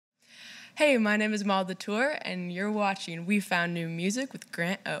Hey, my name is Maude Latour, and you're watching We Found New Music with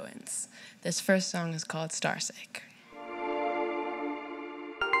Grant Owens. This first song is called Starsick.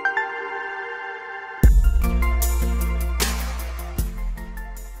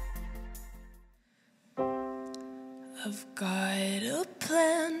 I've got a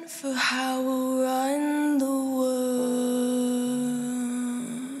plan for how we'll run the world.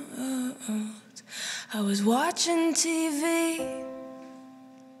 I was watching TV,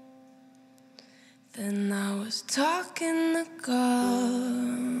 then I was talking to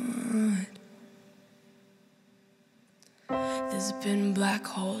God. There's been black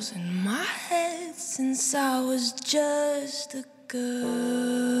holes in my head since I was just a girl.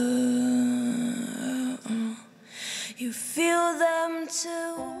 You feel them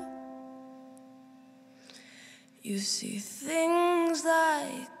too. You see things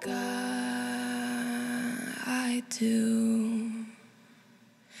like I do.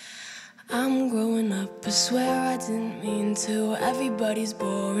 I'm growing up, I swear I didn't mean to. Everybody's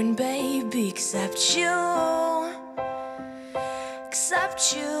boring, baby, except you.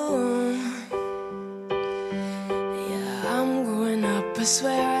 Except you. Yeah, I'm growing up, I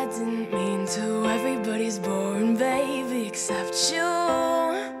swear I didn't mean to. Everybody's boring, baby, except you.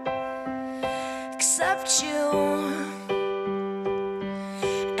 Except you.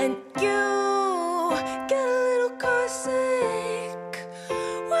 And you get a little car sick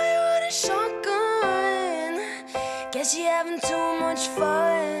while you're on a shotgun. Guess you're having too much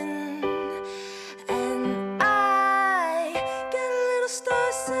fun. And I get a little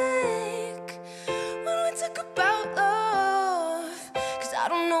starsick when we talk about love, 'cause I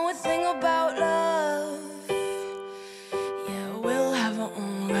don't know a thing about love. Yeah, we'll have our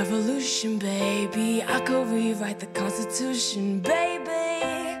own revolution, baby. I could rewrite the Constitution, baby.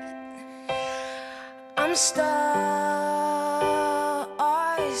 I'm starsick.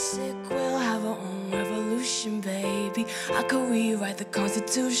 We'll have our own revolution, baby. I could rewrite the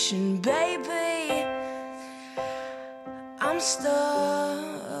Constitution, baby. I'm starsick.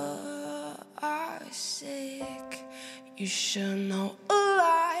 You should know a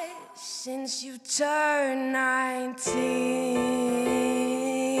lot since you turned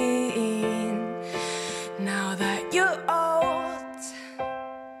 19. Now that you're old,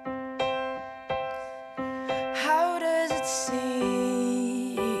 how does it seem?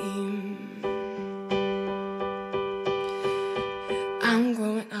 I'm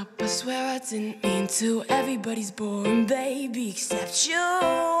growing up, I swear I didn't mean to. Everybody's boring, baby, except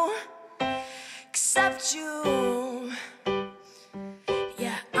you. Except you.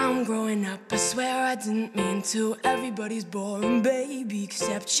 Yeah, I'm growing up, I swear I didn't mean to. Everybody's boring, baby,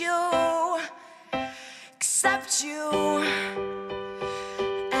 except you. Except you.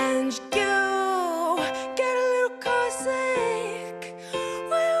 And you get a little car sick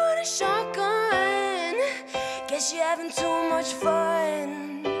while you're on a shotgun. Guess you're having too much fun.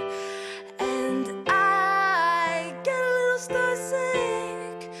 And I get a little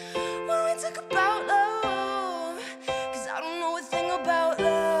starsick when we talk about love, 'cause I don't know a thing about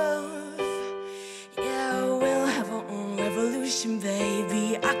love. Yeah, we'll have our own revolution, baby.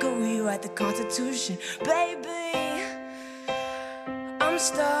 I could rewrite the Constitution, baby. I'm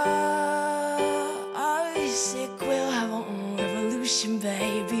starsick. We'll have our own revolution,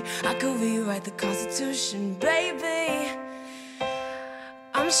 baby. I could rewrite the Constitution, baby.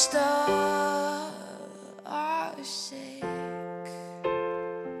 I'm starsick.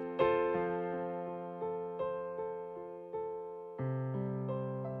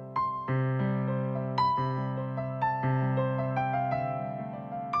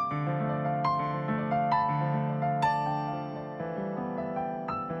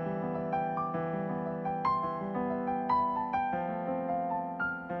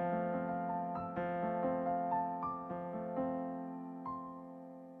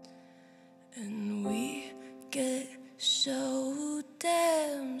 And we get so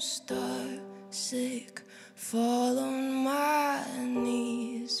damn starsick, fall on my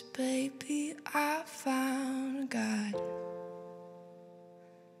knees, baby, I found God.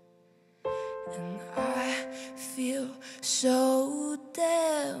 And I feel so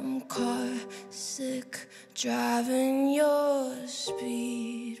damn car sick, driving your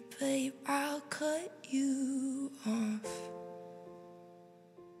speed, babe, I'll cut you off.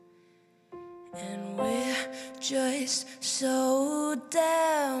 And we're just so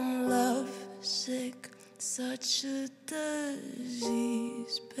damn lovesick, such a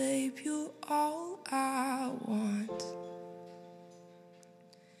disease, babe, you're all I want.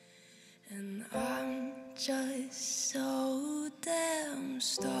 And I'm just so damn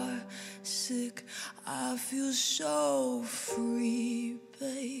starsick, I feel so free,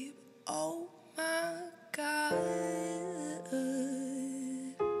 babe, oh us.